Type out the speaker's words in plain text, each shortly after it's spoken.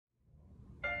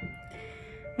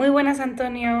Muy buenas,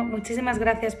 Antonio. Muchísimas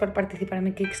gracias por participar en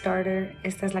mi Kickstarter.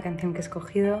 Esta es la canción que he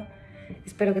escogido.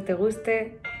 Espero que te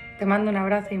guste. Te mando un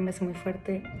abrazo y un beso muy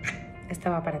fuerte. Esta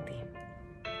va para ti.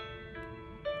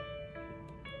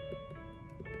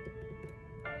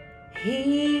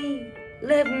 He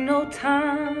left no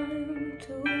time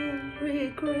to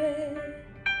regret.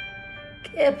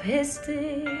 Kept his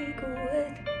stick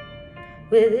wet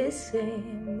with his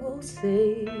same old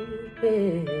cigarette.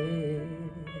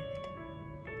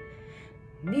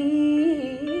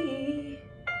 Me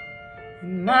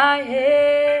and my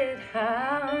head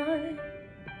high,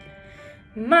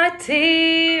 my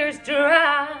tears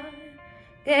dry,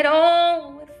 get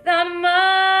on without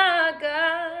my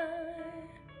guy.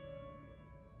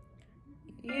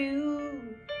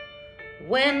 You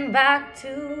went back to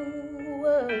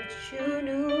what you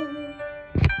knew,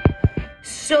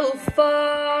 so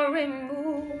far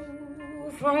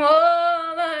removed from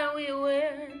all that we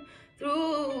went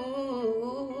through.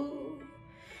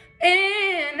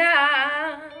 And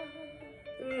I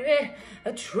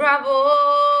travel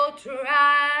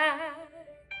track,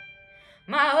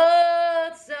 my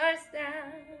hearts are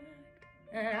stacked,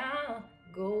 and I'll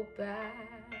go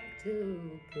back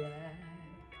to black.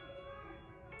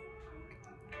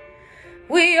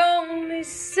 We only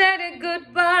said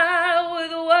goodbye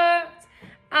with words.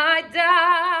 I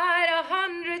died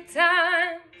 100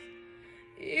 times.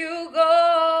 You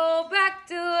go back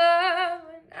to her,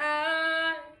 and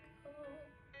I go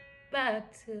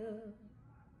back to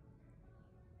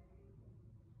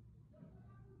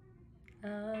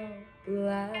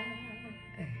black.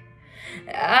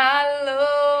 I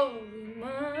love you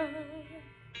much.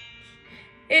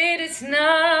 It is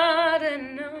not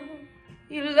enough.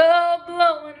 You love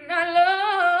blowing, I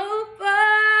love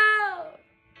both.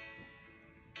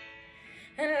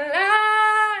 And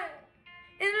life,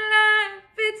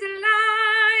 it's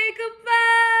like a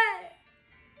bed.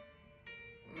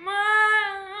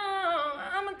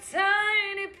 I'm a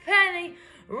tiny penny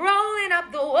rolling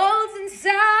up the walls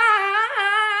inside.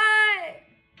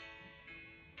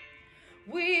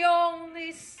 We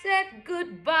only said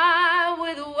goodbye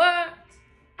with words.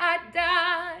 I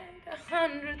died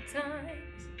 100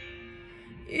 times.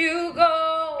 You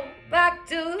go back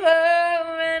to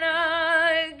her, and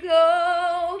I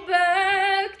go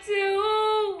back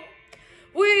to.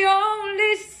 We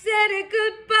only said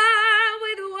goodbye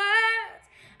with words.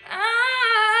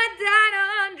 I died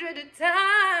 100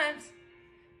 times.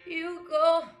 You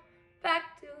go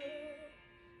back to her,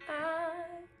 I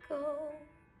go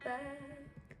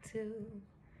back to.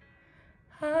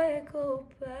 I go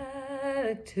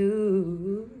back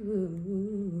to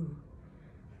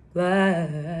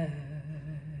black.